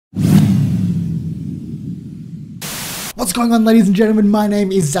What's going on, ladies and gentlemen? My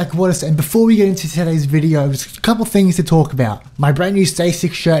name is Zach Waters, and before we get into today's video, there's a couple things to talk about. My brand new Stay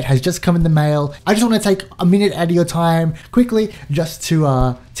Sick shirt has just come in the mail. I just want to take a minute out of your time quickly just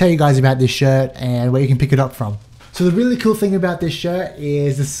to tell you guys about this shirt and where you can pick it up from. So the really cool thing about this shirt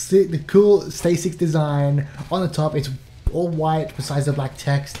is the cool Stay Sick design on the top. It's all white besides the black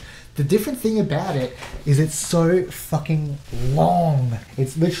text. The different thing about it is it's so fucking long.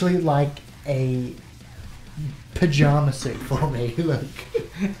 It's literally like a pajama suit for me. Look.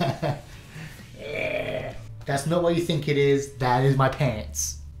 Yeah. That's not what you think it is. That is my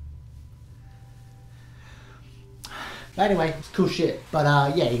pants. But anyway, it's cool shit.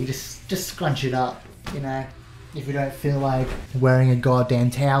 But yeah, you can just scrunch it up, you know, if you don't feel like wearing a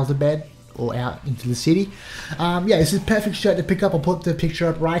goddamn towel to bed or out into the city. Yeah, this is a perfect shirt to pick up. I'll put the picture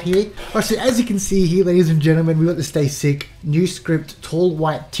up right here. Alright, so as you can see here, ladies and gentlemen, we got the Stay Sick new script tall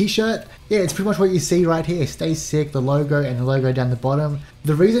white t-shirt. Yeah, it's pretty much what you see right here. Stay Sick, the logo, and the logo down the bottom.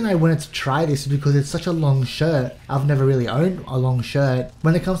 The reason I wanted to try this is because it's such a long shirt. I've never really owned a long shirt.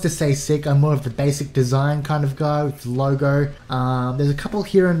 When it comes to Stay Sick, I'm more of the basic design kind of guy with the logo. There's a couple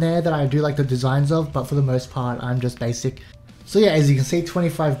here and there that I do like the designs of, but for the most part, I'm just basic. So yeah, as you can see,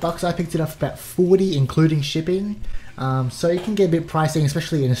 25 bucks. I picked it up for about 40, including shipping. So you can get a bit pricey,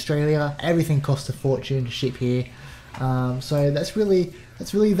 especially in Australia. Everything costs a fortune to ship here. So that's really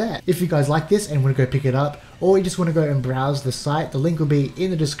that. If you guys like this and want to go pick it up, or you just want to go and browse the site, the link will be in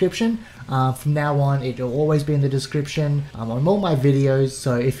the description. From now on, it will always be in the description on all my videos.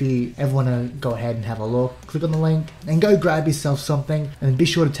 So if you ever want to go ahead and have a look, click on the link and go grab yourself something. And be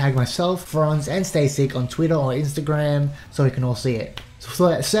sure to tag myself, Franz, and Stay Sick on Twitter or Instagram so we can all see it. So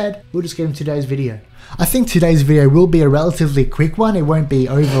with that said, we'll just get into today's video. I think today's video will be a relatively quick one. It won't be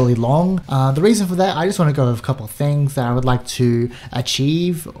overly long. The reason for that, I just want to go over a couple of things that I would like to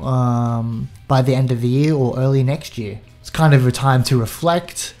achieve by the end of the year or early next year. It's kind of a time to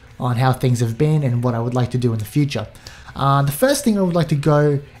reflect on how things have been and what I would like to do in the future. The first thing I would like to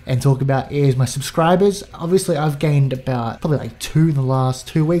go and talk about is my subscribers. Obviously, I've gained about probably like 2 in the last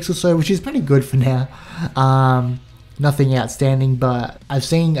 2 weeks or so, which is pretty good for now. Nothing outstanding, but I've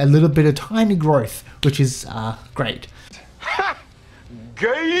seen a little bit of tiny growth, which is great.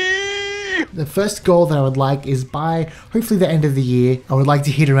 Gay! The first goal that I would like is by hopefully the end of the year, I would like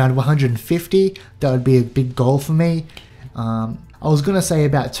to hit around 150. That would be a big goal for me. I was going to say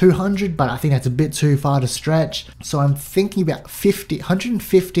about 200, but I think that's a bit too far to stretch. So I'm thinking about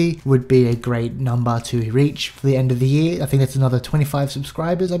 150 would be a great number to reach for the end of the year. I think that's another 25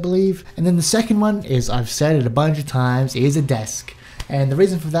 subscribers, I believe. And then the second one is, I've said it a bunch of times, is a desk. And the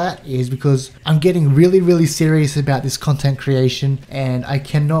reason for that is because I'm getting really serious about this content creation, and I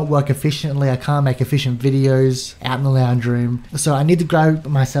cannot work efficiently. I can't make efficient videos out in the lounge room. So I need to grab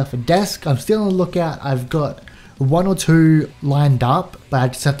myself a desk. I'm still on the lookout. I've got 1 or 2 lined up, but I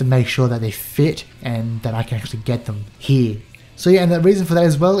just have to make sure that they fit and that I can actually get them here. So yeah, and the reason for that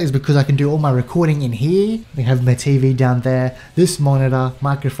as well is because I can do all my recording in here. I have my TV down there, this monitor,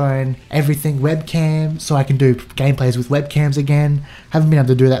 microphone, everything, webcam, so I can do gameplays with webcams again. Haven't been able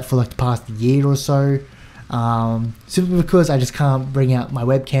to do that for like the past year or so. Simply because I just can't bring out my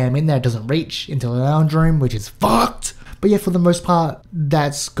webcam in there. It doesn't reach into the lounge room, which is fucked. But yeah, for the most part,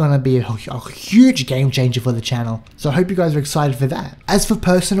 that's gonna be a huge game changer for the channel. So I hope you guys are excited for that. As for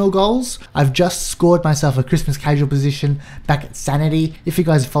personal goals, I've just scored myself a Christmas casual position back at Sanity. If you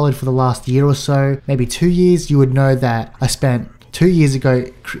guys have followed for the last year or so, maybe 2 years, you would know that I spent 2 years ago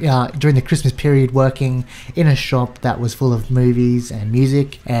during the Christmas period working in a shop that was full of movies and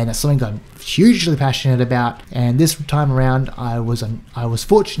music, and that's something I'm hugely passionate about. And this time around, I was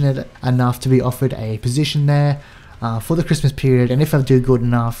fortunate enough to be offered a position there for the Christmas period, and if I do good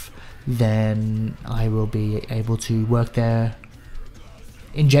enough, then I will be able to work there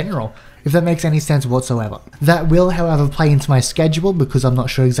in general, if that makes any sense whatsoever. That will, however, play into my schedule because I'm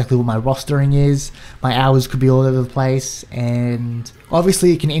not sure exactly what my rostering is. My hours could be all over the place, and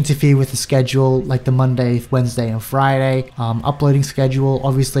obviously it can interfere with the schedule, like the Monday, Wednesday, and Friday uploading schedule.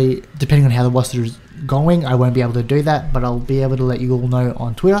 Obviously, depending on how the roster is going, I won't be able to do that, but I'll be able to let you all know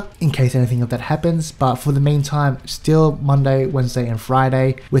on Twitter in case anything of that happens. But for the meantime, still Monday, Wednesday, and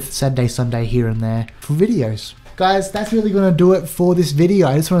Friday, with Saturday, Sunday here and there for videos. Guys, that's really going to do it for this video.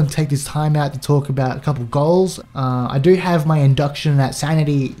 I just want to take this time out to talk about a couple goals. I do have my induction at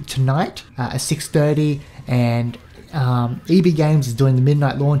Sanity tonight at 6:30, and EB Games is doing the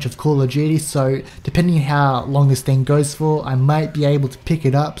midnight launch of Call of Duty, so depending on how long this thing goes for, I might be able to pick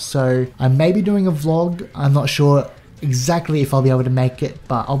it up. So I may be doing a vlog. I'm not sure exactly if I'll be able to make it,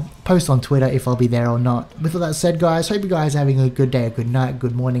 but I'll post on Twitter if I'll be there or not. With all that said, guys, hope you guys are having a good day, a good night,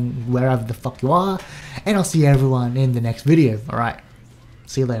 good morning, wherever the fuck you are, and I'll see everyone in the next video. Alright,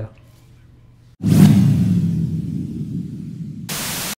 see you later.